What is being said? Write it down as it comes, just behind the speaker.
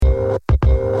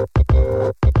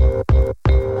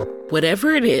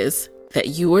Whatever it is that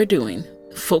you are doing,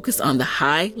 focus on the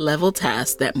high-level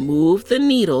tasks that move the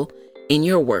needle in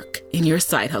your work, in your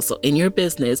side hustle, in your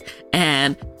business.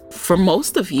 And for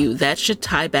most of you, that should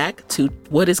tie back to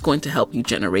what is going to help you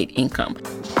generate income.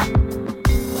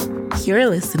 You're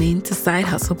listening to Side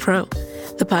Hustle Pro,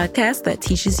 the podcast that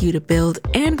teaches you to build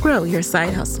and grow your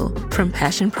side hustle from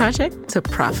passion project to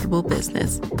profitable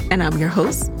business. And I'm your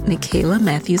host, Nicaila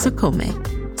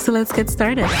Matthews-Okome. So let's get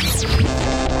started.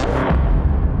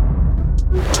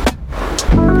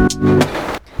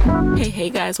 Hey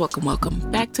guys,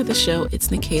 welcome back to the show. It's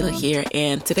Nicaila here,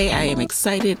 and today I am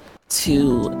excited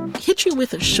to hit you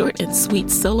with a short and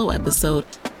sweet solo episode,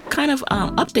 kind of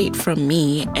update from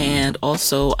me, and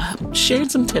also sharing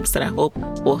some tips that I hope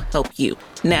will help you.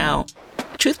 Now,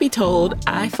 truth be told,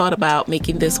 I thought about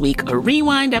making this week a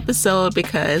rewind episode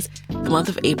because the month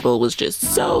of April was just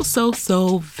so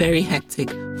very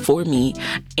hectic for me.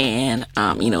 And,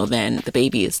 then the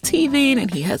baby is teething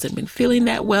and he hasn't been feeling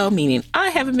that well, meaning I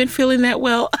haven't been feeling that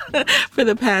well for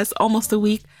the past almost a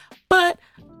week. But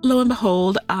lo and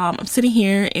behold, I'm sitting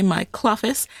here in my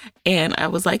cloffice and I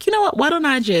was like, you know what, why don't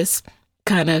I just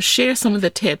kind of share some of the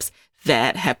tips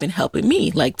that have been helping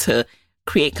me, like to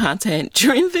create content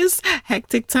during this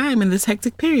hectic time and this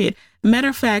hectic period. Matter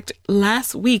of fact,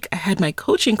 last week I had my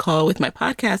coaching call with my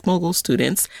Podcast Mogul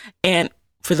students. And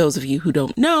for those of you who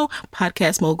don't know,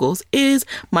 Podcast Moguls is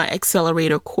my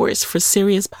accelerator course for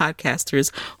serious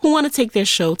podcasters who want to take their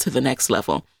show to the next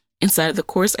level. Inside of the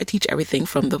course, I teach everything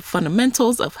from the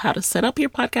fundamentals of how to set up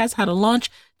your podcast, how to launch,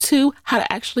 to how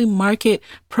to actually market,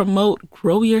 promote,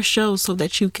 grow your show so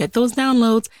that you get those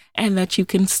downloads and that you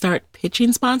can start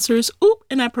pitching sponsors.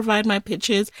 And I provide my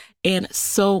pitches and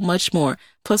so much more.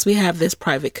 Plus, we have this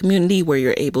private community where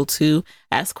you're able to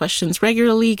ask questions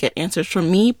regularly, get answers from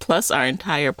me, plus our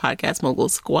entire Podcast Mogul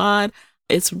squad.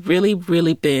 It's really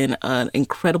been an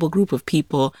incredible group of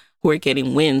people who are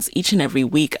getting wins each and every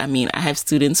week. I mean, I have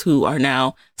students who are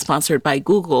now sponsored by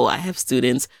Google. I have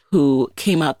students who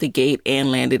came out the gate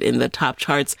and landed in the top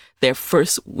charts their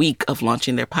first week of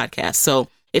launching their podcast. So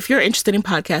if you're interested in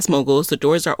Podcast Moguls, the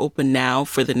doors are open now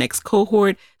for the next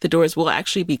cohort. The doors will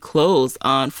actually be closed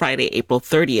on Friday, April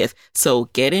 30th. So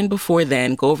get in before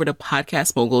then. Go over to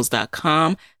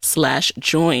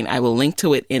podcastmoguls.com/join. I will link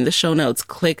to it in the show notes.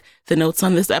 Click the notes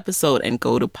on this episode and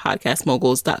go to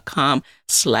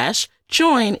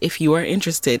podcastmoguls.com/join if you are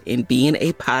interested in being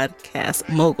a podcast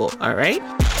mogul. All right.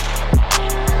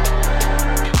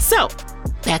 So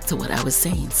back to what I was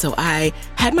saying. So I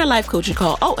had my live coaching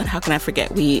call. Oh, and how can I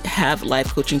forget? We have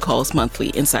live coaching calls monthly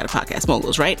inside of Podcast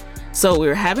Moguls, right? So we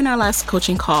were having our last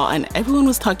coaching call and everyone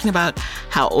was talking about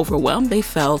how overwhelmed they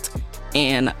felt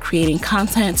in creating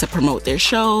content to promote their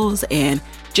shows and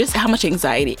just how much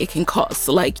anxiety it can cause.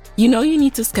 Like, you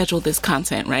need to schedule this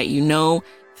content, right? You know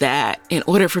that in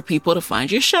order for people to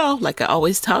find your show, like I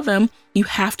always tell them, you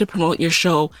have to promote your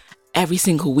show every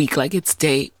single week, like it's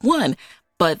day one.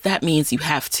 But that means you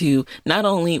have to not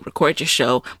only record your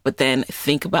show, but then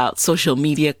think about social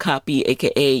media copy,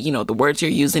 aka, the words you're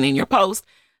using in your post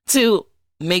to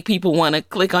make people want to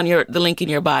click on the link in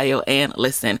your bio and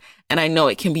listen. And I know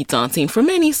it can be daunting for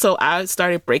many. So I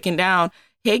started breaking down,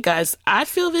 hey guys, I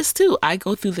feel this too. I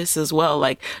go through this as well.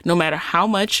 Like no matter how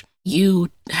much you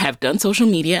have done social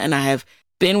media, and I have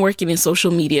been working in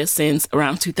social media since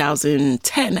around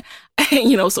 2010,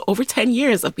 so over 10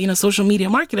 years of being a social media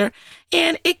marketer.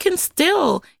 And it can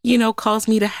still, cause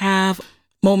me to have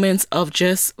moments of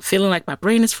just feeling like my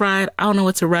brain is fried. I don't know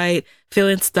what to write,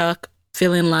 feeling stuck,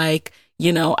 feeling like,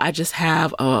 I just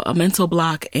have a mental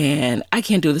block and I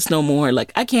can't do this no more.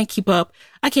 Like I can't keep up.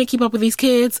 I can't keep up with these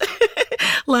kids.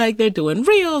 Like they're doing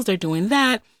reels, they're doing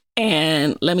that.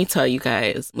 And let me tell you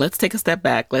guys, let's take a step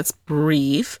back. Let's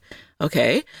breathe.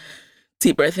 Okay.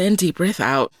 Deep breath in, deep breath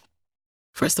out.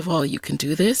 First of all, you can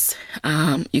do this.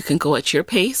 You can go at your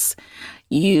pace.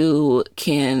 You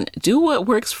can do what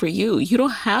works for you. You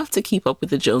don't have to keep up with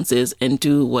the Joneses and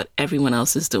do what everyone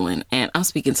else is doing. And I'm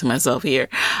speaking to myself here.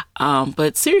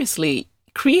 But seriously,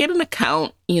 create an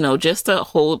account, just to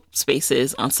hold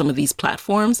spaces on some of these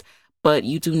platforms. But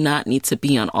you do not need to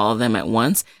be on all of them at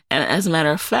once. And as a matter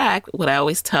of fact, what I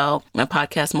always tell my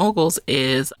podcast moguls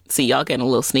is, see, y'all getting a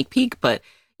little sneak peek, but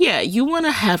yeah, you want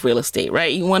to have real estate,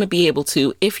 right? You want to be able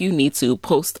to, if you need to,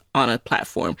 post on a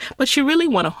platform, but you really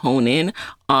want to hone in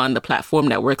on the platform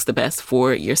that works the best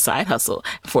for your side hustle,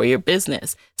 for your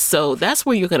business. So that's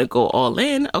where you're going to go all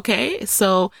in. Okay.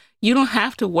 So you don't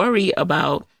have to worry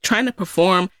about trying to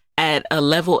perform at a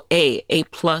level A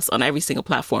plus on every single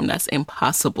platform. That's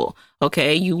impossible.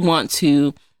 Okay. You want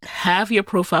to have your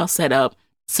profile set up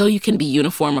so you can be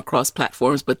uniform across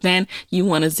platforms, but then you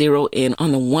want to zero in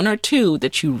on the one or two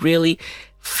that you really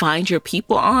find your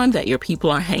people on, that your people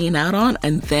are hanging out on,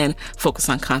 and then focus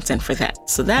on content for that.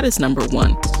 So that is number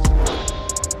one.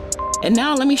 And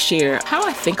now let me share how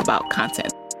I think about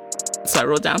content. So I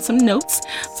wrote down some notes.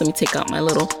 So let me take out my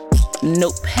little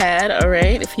notepad. All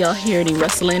right. If y'all hear any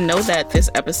rustling, know that this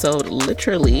episode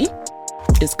literally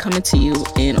is coming to you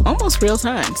in almost real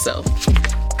time. So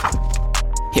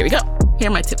here we go. Here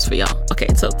are my tips for y'all.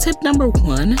 Okay, so tip number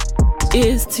one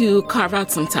is to carve out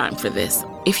some time for this.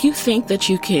 If you think that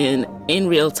you can, in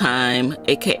real time,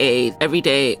 aka every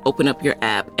day, open up your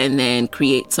app and then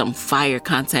create some fire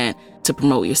content to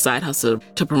promote your side hustle,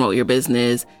 to promote your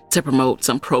business, to promote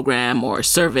some program or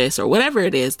service or whatever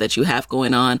it is that you have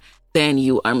going on, then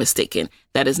you are mistaken.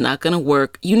 That is not going to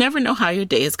work. You never know how your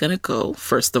day is going to go,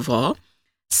 first of all.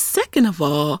 Second of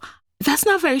all, that's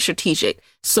not very strategic.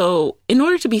 So in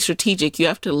order to be strategic, you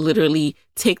have to literally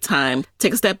take time,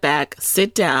 take a step back,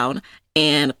 sit down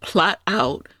and plot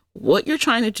out what you're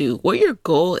trying to do, what your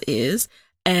goal is.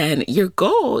 And your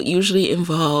goal usually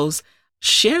involves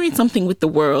sharing something with the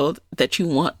world that you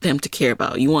want them to care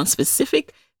about. You want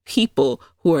specific people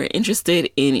who are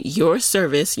interested in your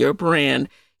service, your brand,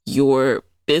 your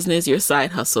business, your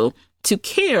side hustle, to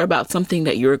care about something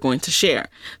that you're going to share.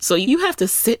 So you have to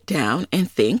sit down and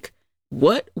think,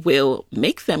 what will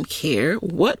make them care?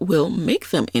 What will make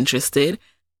them interested?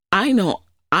 I know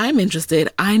I'm interested.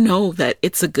 I know that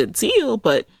it's a good deal,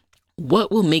 but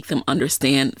what will make them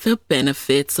understand the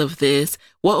benefits of this?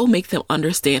 What will make them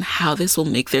understand how this will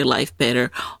make their life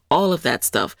better? All of that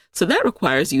stuff. So that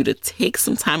requires you to take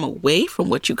some time away from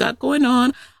what you got going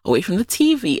on, away from the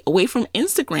TV, away from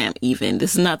Instagram even.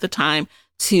 This is not the time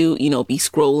to, be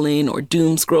scrolling or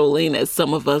doom scrolling, as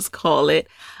some of us call it.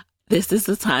 This is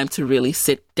the time to really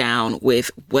sit down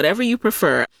with whatever you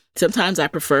prefer. Sometimes I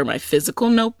prefer my physical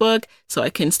notebook so I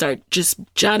can start just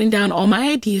jotting down all my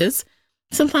ideas.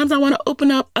 Sometimes I want to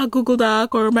open up a Google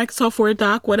Doc or a Microsoft Word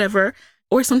doc, whatever.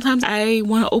 Or sometimes I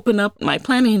want to open up my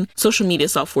planning social media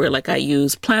software, like I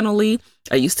use Planoly.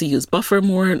 I used to use Buffer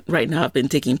more. Right now I've been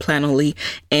taking Planoly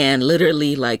and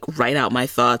literally write out my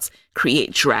thoughts,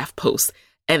 create draft posts.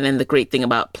 And then the great thing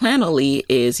about Planoly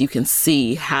is you can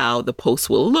see how the posts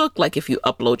will look. Like if you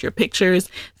upload your pictures,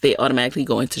 they automatically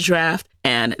go into draft,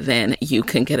 and then you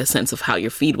can get a sense of how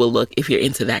your feed will look if you're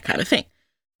into that kind of thing.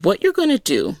 What you're going to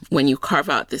do when you carve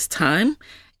out this time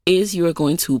is you are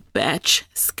going to batch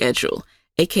schedule,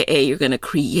 aka you're going to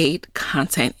create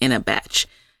content in a batch.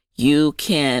 You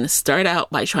can start out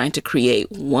by trying to create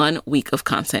 1 week of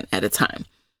content at a time.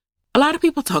 A lot of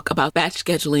people talk about batch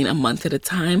scheduling a month at a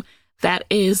time. That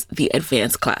is the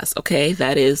advanced class, okay?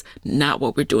 That is not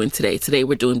what we're doing today. Today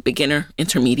we're doing beginner,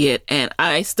 intermediate, and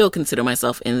I still consider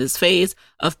myself in this phase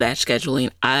of batch scheduling.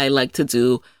 I like to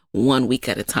do 1 week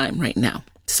at a time right now.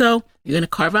 So you're going to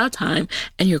carve out time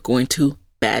and you're going to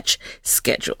batch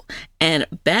schedule. And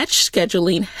batch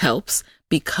scheduling helps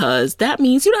because that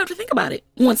means you don't have to think about it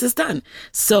once it's done.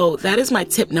 So that is my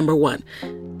tip number one.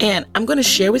 And I'm going to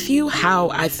share with you how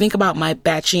I think about my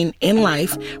batching in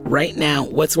life right now,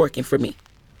 what's working for me.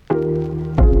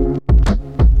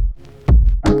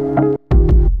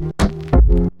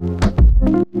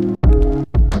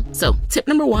 So tip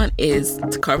number one is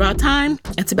to carve out time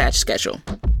and to batch schedule.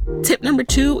 Tip number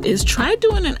two is try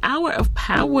doing an hour of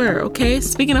power, okay?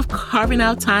 Speaking of carving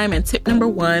out time, and tip number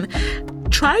one,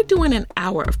 try doing an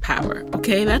hour of power,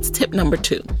 okay? That's tip number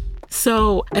two.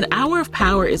 So an hour of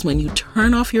power is when you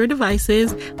turn off your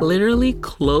devices, literally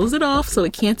close it off so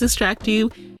it can't distract you.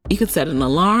 You can set an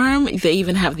alarm. They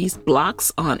even have these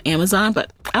blocks on Amazon,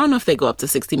 but I don't know if they go up to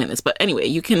 60 minutes. But anyway,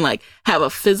 you can have a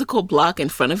physical block in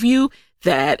front of you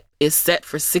that is set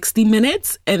for 60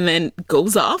 minutes and then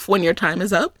goes off when your time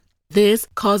is up. This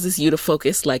causes you to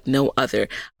focus like no other.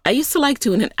 I used to like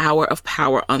doing an hour of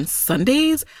power on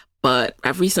Sundays, but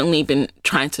I've recently been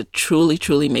trying to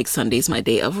truly make Sundays my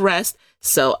day of rest.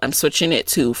 So I'm switching it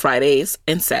to Fridays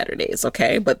and Saturdays,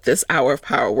 okay? But this hour of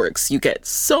power works. You get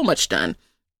so much done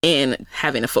in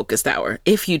having a focused hour.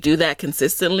 If you do that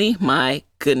consistently, my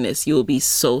goodness, you will be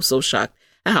so shocked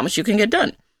at how much you can get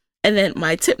done. And then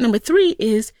my tip number three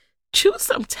is choose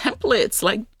some templates,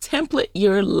 template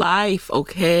your life,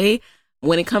 okay?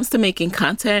 When it comes to making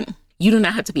content, you do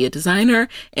not have to be a designer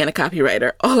and a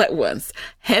copywriter all at once.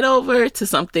 Head over to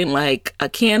something like a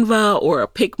Canva or a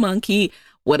PicMonkey,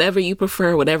 whatever you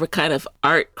prefer, whatever kind of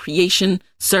art creation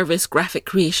service, graphic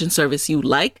creation service you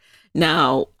like.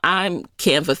 Now, I'm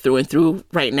Canva through and through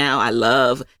right now. I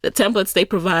love the templates they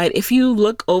provide. If you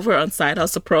look over on Side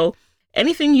Hustle Pro,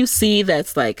 anything you see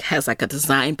that's has a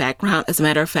design background, as a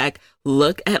matter of fact,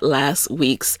 look at last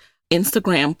week's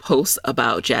Instagram post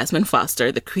about Jasmine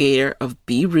Foster, the creator of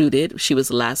Be Rooted. She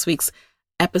was last week's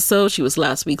episode. She was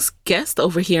last week's guest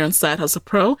over here on Side Hustle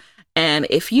Pro. And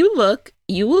if you look,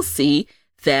 you will see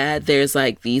that there's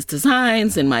like these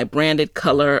designs in my branded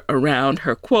color around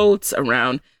her quotes,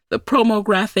 around the promo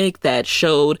graphic that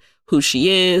showed who she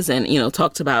is and,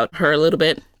 talked about her a little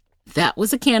bit. That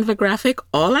was a Canva graphic.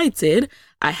 All I did,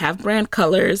 I have brand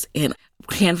colors, and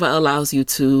Canva allows you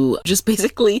to just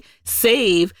basically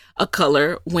save a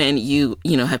color when you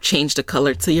have changed a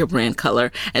color to your brand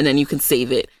color, and then you can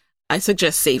save it. I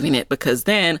suggest saving it because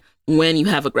then when you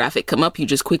have a graphic come up, you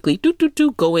just quickly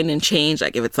go in and change.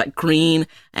 Like if it's like green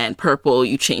and purple,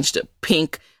 you change to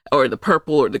pink or the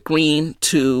purple or the green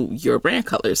to your brand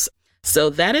colors.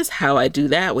 So that is how I do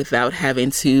that without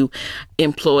having to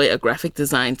employ a graphic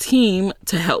design team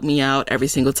to help me out every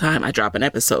single time I drop an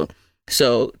episode.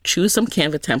 So choose some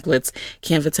Canva templates.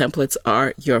 Canva templates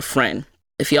are your friend.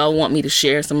 If y'all want me to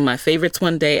share some of my favorites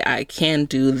one day, I can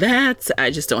do that.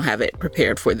 I just don't have it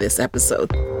prepared for this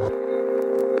episode.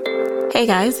 Hey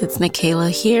guys, it's Nikayla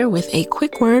here with a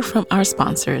quick word from our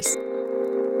sponsors.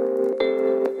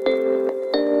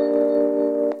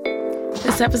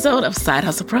 This episode of Side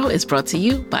Hustle Pro is brought to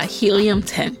you by Helium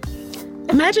 10.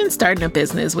 Imagine starting a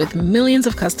business with millions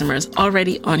of customers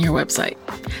already on your website.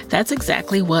 That's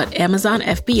exactly what Amazon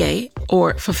FBA,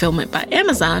 or Fulfillment by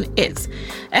Amazon, is.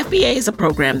 FBA is a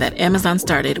program that Amazon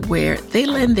started where they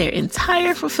lend their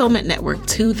entire fulfillment network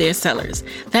to their sellers.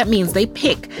 That means they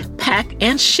pick, pack,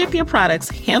 and ship your products,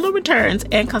 handle returns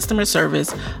and customer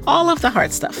service, all of the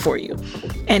hard stuff for you.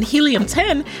 And Helium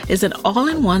 10 is an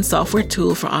all-in-one software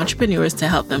tool for entrepreneurs to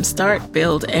help them start,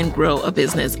 build, and grow a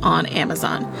business on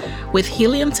Amazon. With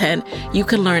Helium 10, you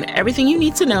can learn everything you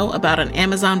need to know about an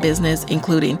Amazon business,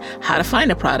 including how to find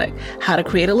a product, how to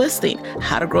create a listing,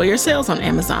 how to grow your sales on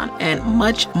Amazon, and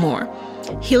much more.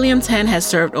 Helium 10 has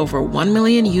served over 1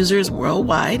 million users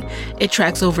worldwide. It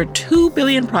tracks over 2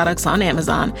 billion products on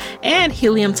Amazon, and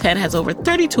Helium 10 has over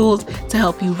 30 tools to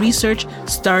help you research,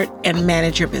 start, and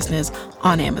manage your business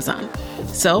on Amazon.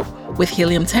 So, with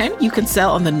Helium 10, you can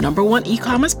sell on the #1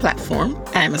 e-commerce platform,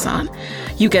 Amazon.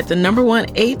 You get the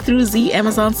 #1 A through Z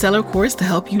Amazon seller course to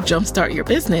help you jumpstart your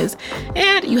business,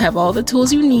 and you have all the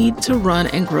tools you need to run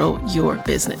and grow your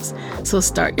business. So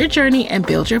start your journey and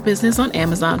build your business on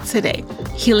Amazon today.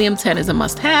 Helium 10 is a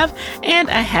must-have, and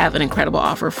I have an incredible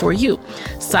offer for you.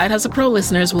 Side Hustle Pro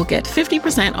listeners will get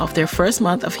 50% off their first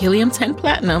month of Helium 10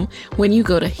 Platinum when you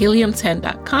go to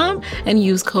helium10.com and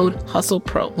use code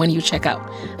HustlePro when you check out.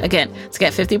 Again, to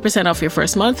get 50% off your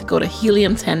first month, go to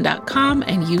helium10.com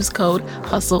and use code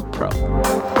HustlePro.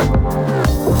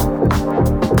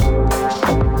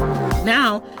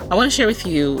 Now, I want to share with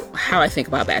you how I think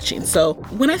about batching. So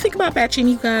when I think about batching,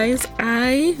 you guys,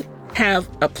 I have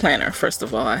a planner. First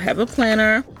of all, I have a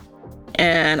planner,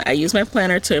 and I use my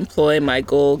planner to employ my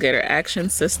goal getter action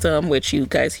system, which you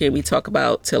guys hear me talk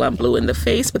about till I'm blue in the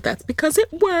face, but that's because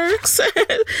it works.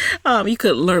 You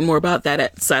could learn more about that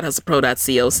at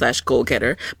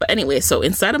sidehustlepro.co/goalgetter. But anyway, so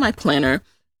inside of my planner,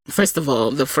 first of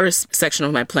all, the first section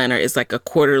of my planner is like a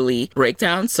quarterly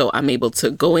breakdown. So I'm able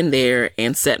to go in there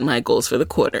and set my goals for the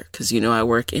quarter because, I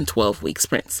work in 12-week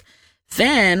sprints.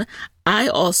 Then I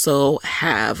also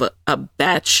have a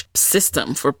batch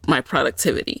system for my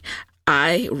productivity.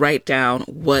 I write down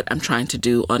what I'm trying to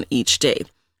do on each day.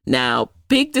 Now,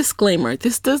 big disclaimer,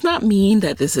 this does not mean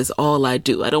that this is all I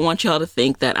do. I don't want y'all to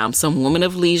think that I'm some woman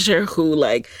of leisure who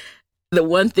the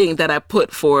one thing that I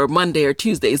put for Monday or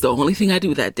Tuesday is the only thing I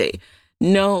do that day.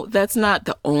 No, that's not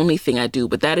the only thing I do,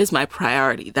 but that is my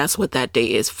priority. That's what that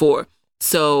day is for.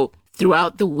 So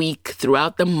throughout the week,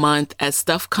 throughout the month, as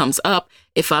stuff comes up,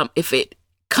 if it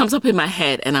comes up in my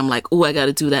head and I'm like, oh, I got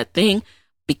to do that thing,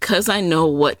 because I know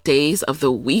what days of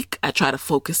the week I try to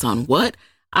focus on what,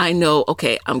 I know,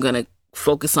 okay, I'm going to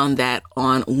focus on that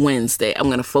on Wednesday. I'm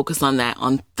going to focus on that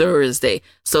on Thursday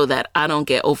so that I don't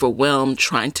get overwhelmed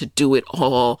trying to do it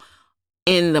all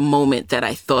in the moment that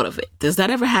I thought of it. Does that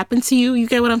ever happen to you? You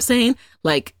get what I'm saying?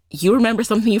 Like you remember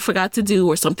something you forgot to do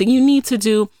or something you need to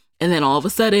do. And then all of a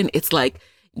sudden it's like,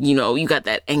 you got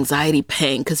that anxiety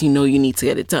pang because you need to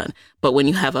get it done. But when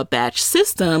you have a batch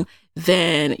system,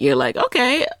 then you're like,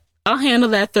 okay, I'll handle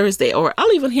that Thursday, or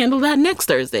I'll even handle that next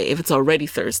Thursday if it's already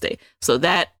Thursday. So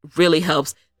that really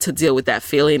helps to deal with that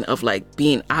feeling of like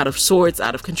being out of sorts,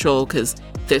 out of control, because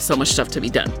there's so much stuff to be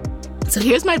done. So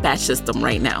here's my batch system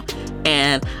right now.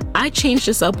 And I change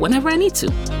this up whenever I need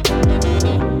to.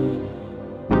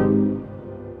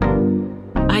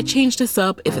 I change this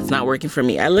up if it's not working for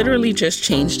me. I literally just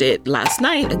changed it last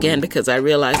night again because I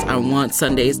realized I want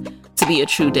Sundays to be a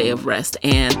true day of rest.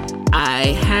 And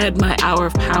I had my hour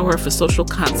of power for social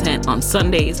content on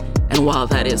Sundays. And while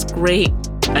that is great,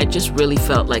 I just really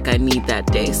felt like I need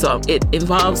that day. So it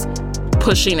involves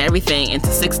pushing everything into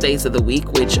 6 days of the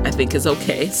week, which I think is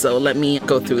okay. So let me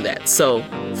go through that. So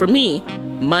for me,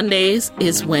 Mondays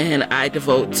is when I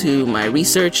devote to my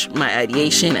research, my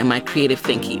ideation, and my creative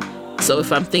thinking. So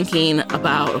if I'm thinking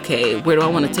about, okay, where do I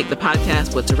want to take the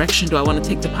podcast? What direction do I want to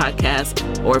take the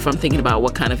podcast? Or if I'm thinking about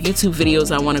what kind of YouTube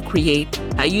videos I want to create,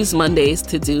 I use Mondays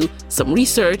to do some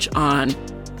research on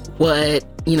what,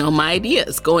 my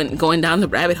ideas, going down the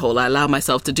rabbit hole. I allow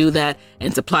myself to do that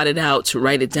and to plot it out, to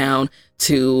write it down,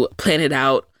 to plan it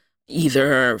out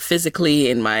either physically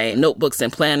in my notebooks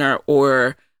and planner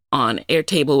or on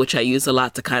Airtable, which I use a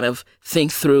lot to kind of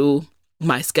think through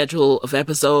my schedule of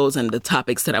episodes and the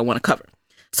topics that I want to cover.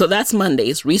 So that's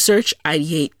Mondays, research,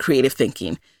 ideate, creative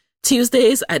thinking.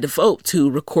 Tuesdays, I devote to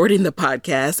recording the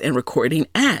podcast and recording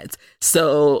ads.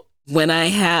 So when I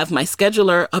have my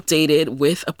scheduler updated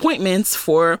with appointments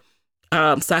for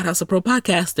Side Hustle Pro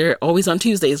podcast, they're always on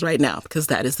Tuesdays right now because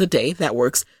that is the day that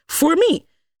works for me.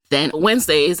 Then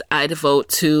Wednesdays, I devote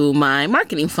to my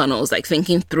marketing funnels, like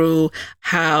thinking through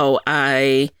how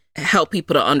I help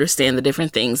people to understand the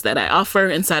different things that I offer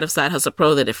inside of Side Hustle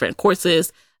Pro, the different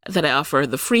courses that I offer,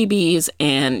 the freebies,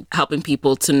 and helping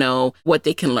people to know what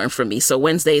they can learn from me. So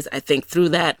Wednesdays, I think through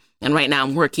that. And right now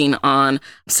I'm working on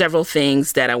several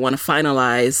things that I want to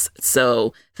finalize.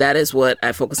 So that is what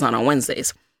I focus on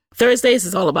Wednesdays. Thursdays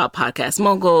is all about Podcast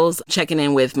Moguls, checking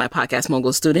in with my Podcast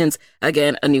Mogul students.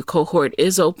 Again, a new cohort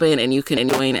is open and you can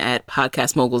join at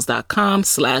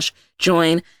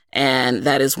podcastmoguls.com/join. And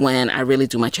that is when I really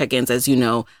do my check-ins. As you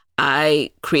know,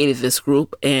 I created this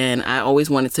group and I always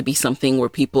want it to be something where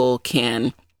people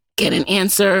can get an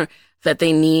answer that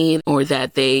they need or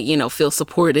that they, feel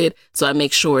supported. So I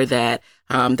make sure that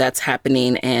that's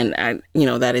happening. And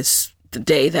that is the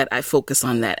day that I focus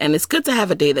on that. And it's good to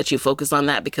have a day that you focus on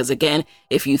that because, again,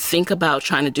 if you think about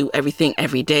trying to do everything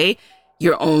every day,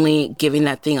 you're only giving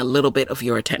that thing a little bit of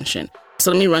your attention.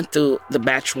 So let me run through the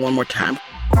batch one more time.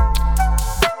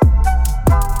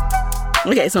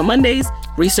 Okay, so Mondays,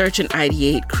 research and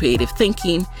ideate, creative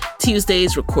thinking.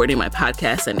 Tuesdays, recording my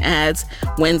podcasts and ads.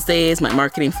 Wednesdays, my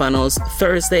marketing funnels.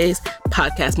 Thursdays,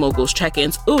 Podcast Moguls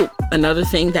check-ins. Ooh, another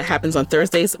thing that happens on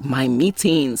Thursdays, my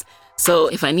meetings. So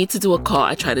if I need to do a call,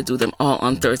 I try to do them all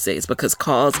on Thursdays because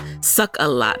calls suck a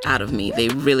lot out of me. They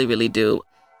really, really do.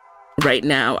 Right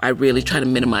now, I really try to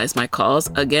minimize my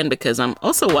calls, again, because I'm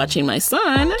also watching my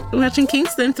son, watching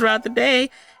Kingston throughout the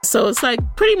day. So it's like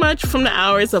pretty much from the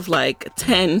hours of like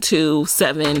 10 to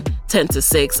 7, 10 to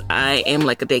 6, I am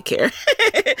like a daycare.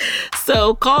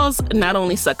 So calls not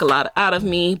only suck a lot out of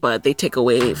me, but they take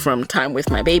away from time with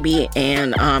my baby,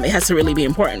 and it has to really be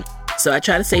important. So I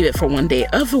try to save it for one day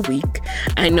of the week.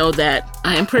 I know that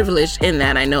I am privileged in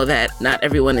that I know that not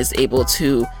everyone is able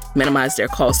to minimize their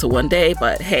calls to one day,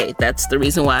 but hey, that's the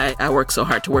reason why I work so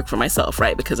hard to work for myself,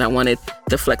 right? Because I wanted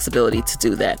the flexibility to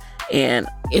do that. And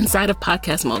inside of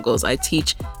Podcast Moguls, I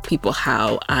teach people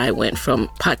how I went from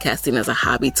podcasting as a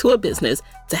hobby to a business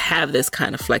to have this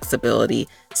kind of flexibility.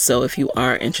 So if you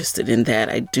are interested in that,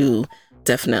 I do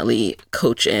definitely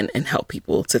coach and help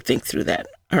people to think through that.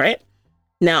 All right.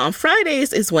 Now, on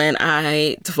Fridays is when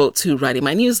I devote to writing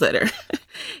my newsletter.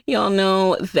 Y'all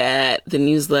know that the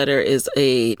newsletter is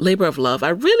a labor of love. I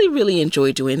really, really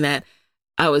enjoy doing that.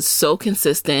 I was so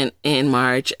consistent in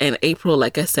March and April.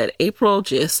 Like I said, April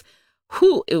just,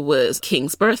 it was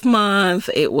King's birth month.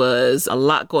 It was a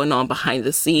lot going on behind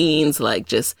the scenes, like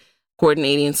just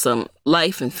coordinating some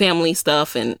life and family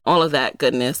stuff and all of that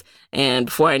goodness. And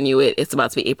before I knew it, it's about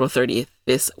to be April 30th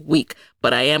this week.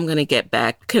 But I am going to get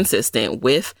back consistent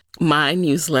with my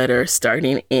newsletter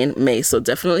starting in May. So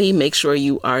definitely make sure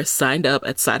you are signed up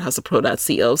at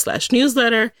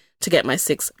sidehustlepro.co/newsletter to get my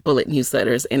 6 bullet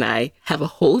newsletters. And I have a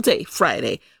whole day,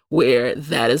 Friday, where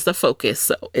that is the focus.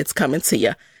 So it's coming to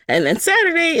you. And then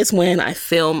Saturday is when I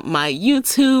film my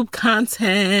YouTube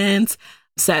content.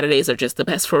 Saturdays are just the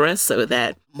best for us so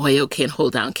that Moyo can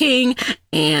hold down King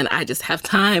and I just have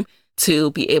time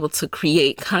to be able to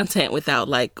create content without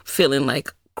like feeling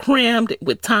like crammed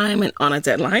with time and on a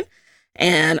deadline.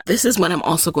 And this is when I'm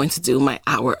also going to do my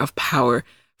hour of power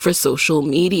for social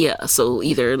media. So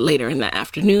either later in the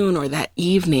afternoon or that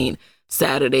evening,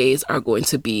 Saturdays are going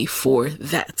to be for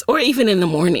that, or even in the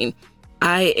morning.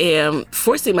 I am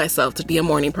forcing myself to be a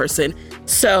morning person.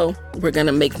 So we're going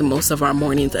to make the most of our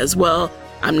mornings as well.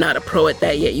 I'm not a pro at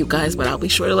that yet, you guys, but I'll be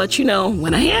sure to let you know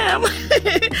when I am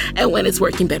and when it's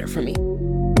working better for me.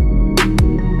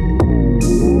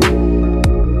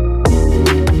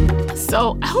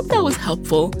 So I hope that was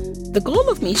helpful. the goal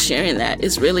of me sharing that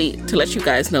is really to let you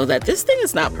guys know that this thing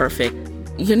is not perfect.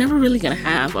 You're never really going to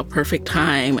have a perfect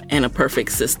time and a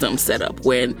perfect system set up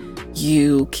when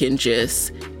you can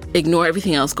just ignore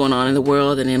everything else going on in the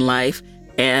world and in life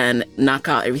and knock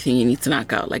out everything you need to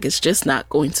knock out. Like, it's just not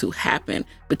going to happen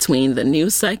between the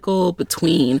news cycle,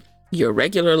 between your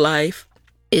regular life.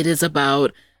 It is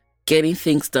about getting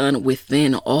things done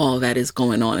within all that is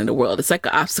going on in the world. It's like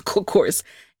an obstacle course.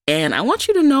 And I want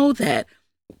you to know that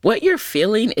what you're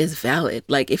feeling is valid.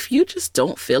 Like, if you just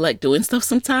don't feel like doing stuff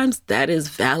sometimes, that is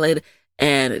valid.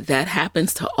 And that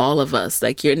happens to all of us.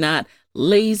 Like, you're not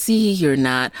lazy, you're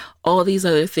not all these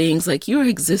other things. Like, you're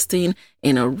existing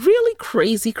in a really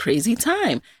crazy, crazy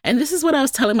time. And this is what I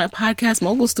was telling my Podcast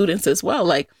Mogul students as well.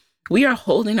 Like, we are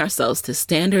holding ourselves to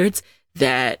standards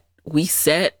that we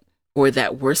set or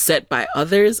that were set by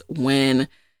others when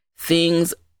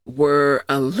things were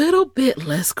a little bit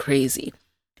less crazy.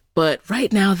 But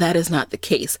right now, that is not the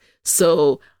case.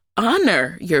 So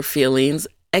honor your feelings,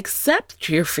 accept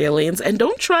your feelings, and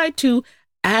don't try to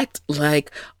act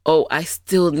like, oh, I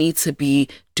still need to be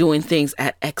doing things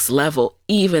at X level,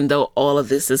 even though all of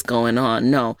this is going on.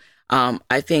 No,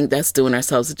 I think that's doing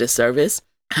ourselves a disservice.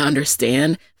 I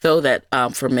understand, though, that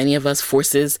for many of us,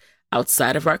 forces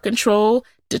outside of our control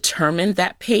determine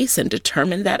that pace and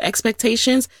determine that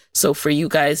expectations. So for you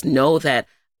guys, know that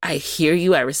I hear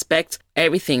you. I respect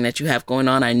everything that you have going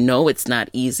on. I know it's not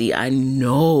easy. I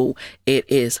know it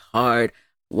is hard.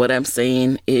 What I'm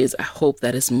saying is I hope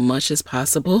that as much as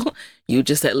possible, you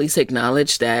just at least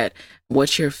acknowledge that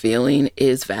what you're feeling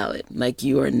is valid. Like,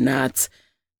 you are not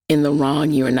in the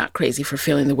wrong. You are not crazy for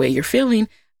feeling the way you're feeling.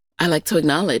 I like to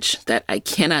acknowledge that I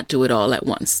cannot do it all at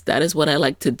once. That is what I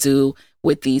like to do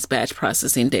with these batch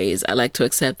processing days. I like to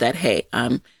accept that, hey,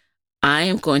 I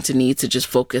am going to need to just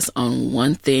focus on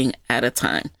one thing at a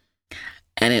time.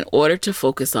 And in order to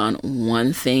focus on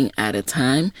one thing at a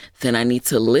time, then I need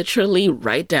to literally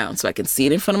write down so I can see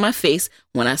it in front of my face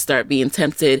when I start being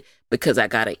tempted because I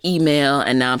got an email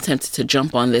and now I'm tempted to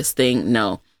jump on this thing.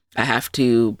 No, I have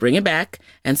to bring it back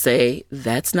and say,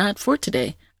 that's not for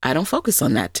today. I don't focus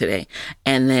on that today.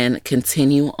 And then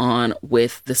continue on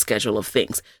with the schedule of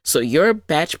things. So your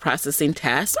batch processing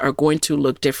tasks are going to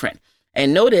look different.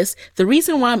 And notice the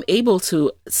reason why I'm able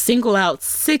to single out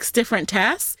 6 different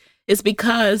tasks is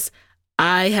because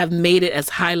I have made it as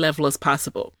high level as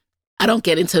possible. I don't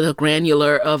get into the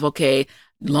granular of, okay,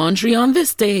 laundry on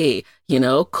this day,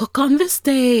 cook on this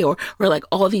day, or like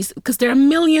all these, because there are a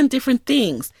million different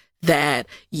things that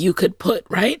you could put,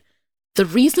 right? The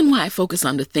reason why I focus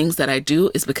on the things that I do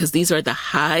is because these are the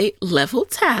high level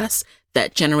tasks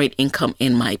that generate income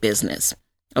in my business.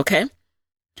 Okay?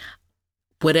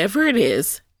 Whatever it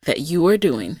is that you are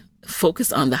doing,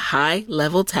 focus on the high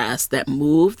level tasks that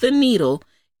move the needle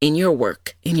in your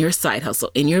work, in your side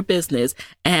hustle, in your business.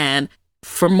 And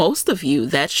for most of you,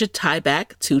 that should tie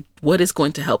back to what is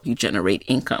going to help you generate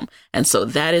income. And so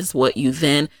that is what you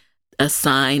then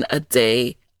assign a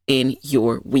day in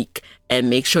your week, and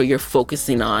make sure you're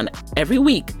focusing on every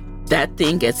week. That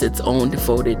thing gets its own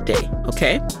devoted day.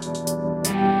 Okay?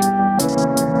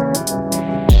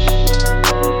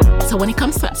 So when it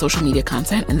comes to social media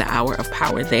content and the hour of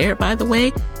power there, by the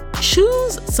way,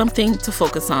 choose something to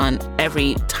focus on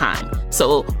every time.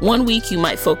 So one week you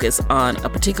might focus on a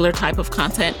particular type of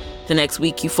content. The next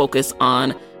week you focus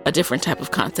on a different type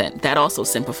of content. That also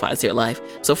simplifies your life.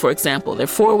 So for example, there are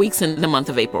 4 weeks in the month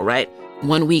of April, right?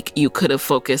 One week you could have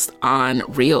focused on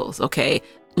Reels. Okay,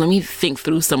 let me think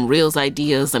through some Reels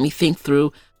ideas. Let me think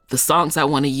through the songs I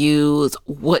want to use,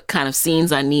 what kind of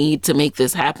scenes I need to make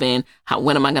this happen,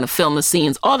 when am I going to film the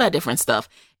scenes, all that different stuff.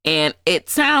 And it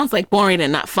sounds like boring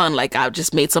and not fun, like I've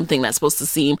just made something that's supposed to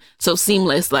seem so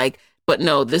seamless, but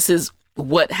no, this is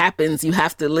what happens. You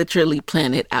have to literally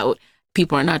plan it out.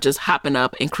 People are not just hopping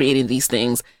up and creating these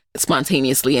things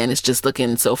spontaneously and it's just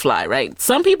looking so fly, right?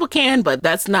 Some people can, but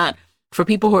that's not, for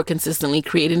people who are consistently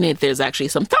creating it, there's actually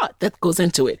some thought that goes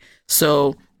into it.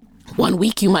 So one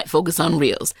week you might focus on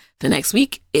Reels. The next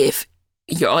week, if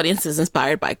your audience is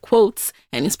inspired by quotes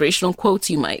and inspirational quotes,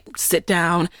 you might sit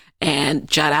down and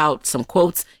jot out some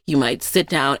quotes. You might sit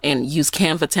down and use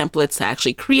Canva templates to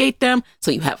actually create them.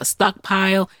 So you have a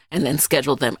stockpile and then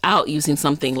schedule them out using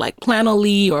something like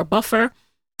Planoly or Buffer.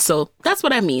 So that's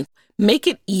what I mean. Make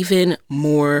it even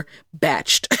more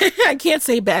batched. I can't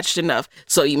say batched enough.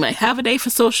 So you might have a day for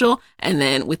social, and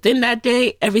then within that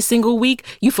day, every single week,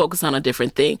 you focus on a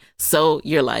different thing so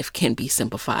your life can be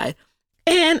simplified.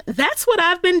 And that's what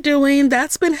I've been doing.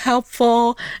 That's been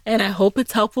helpful, and I hope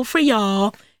it's helpful for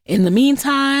y'all. In the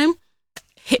meantime,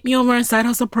 hit me over on Side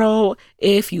Hustle Pro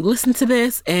if you listen to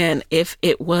this and if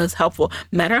it was helpful.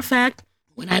 Matter of fact,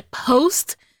 when I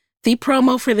post the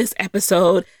promo for this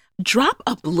episode, drop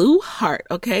a blue heart,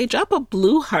 okay? Drop a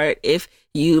blue heart if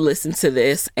you listen to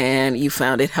this and you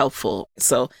found it helpful.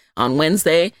 So on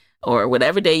Wednesday or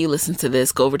whatever day you listen to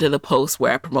this, go over to the post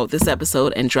where I promote this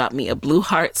episode and drop me a blue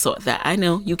heart so that I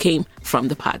know you came from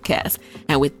the podcast.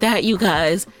 And with that, you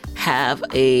guys have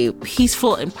a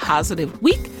peaceful and positive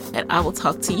week, and I will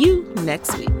talk to you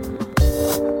next week.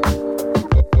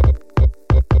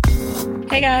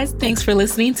 Hey guys, thanks for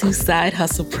listening to Side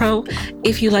Hustle Pro.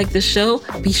 If you like the show,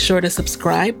 be sure to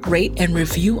subscribe, rate, and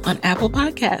review on Apple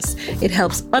Podcasts. It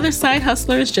helps other side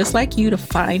hustlers just like you to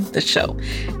find the show.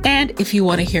 And if you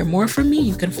want to hear more from me,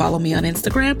 you can follow me on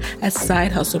Instagram at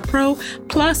Side Hustle Pro.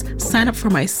 Plus, sign up for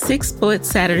my 6 Bullet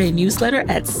Saturday newsletter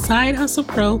at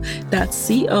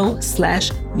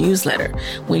sidehustlepro.co/newsletter.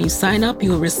 When you sign up,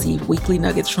 you will receive weekly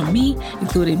nuggets from me,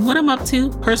 including what I'm up to,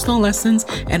 personal lessons,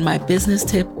 and my business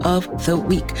tip of the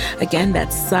week. Again,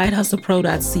 that's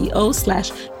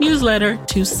sidehustlepro.co/newsletter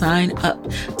to sign up.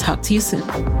 Talk to you soon.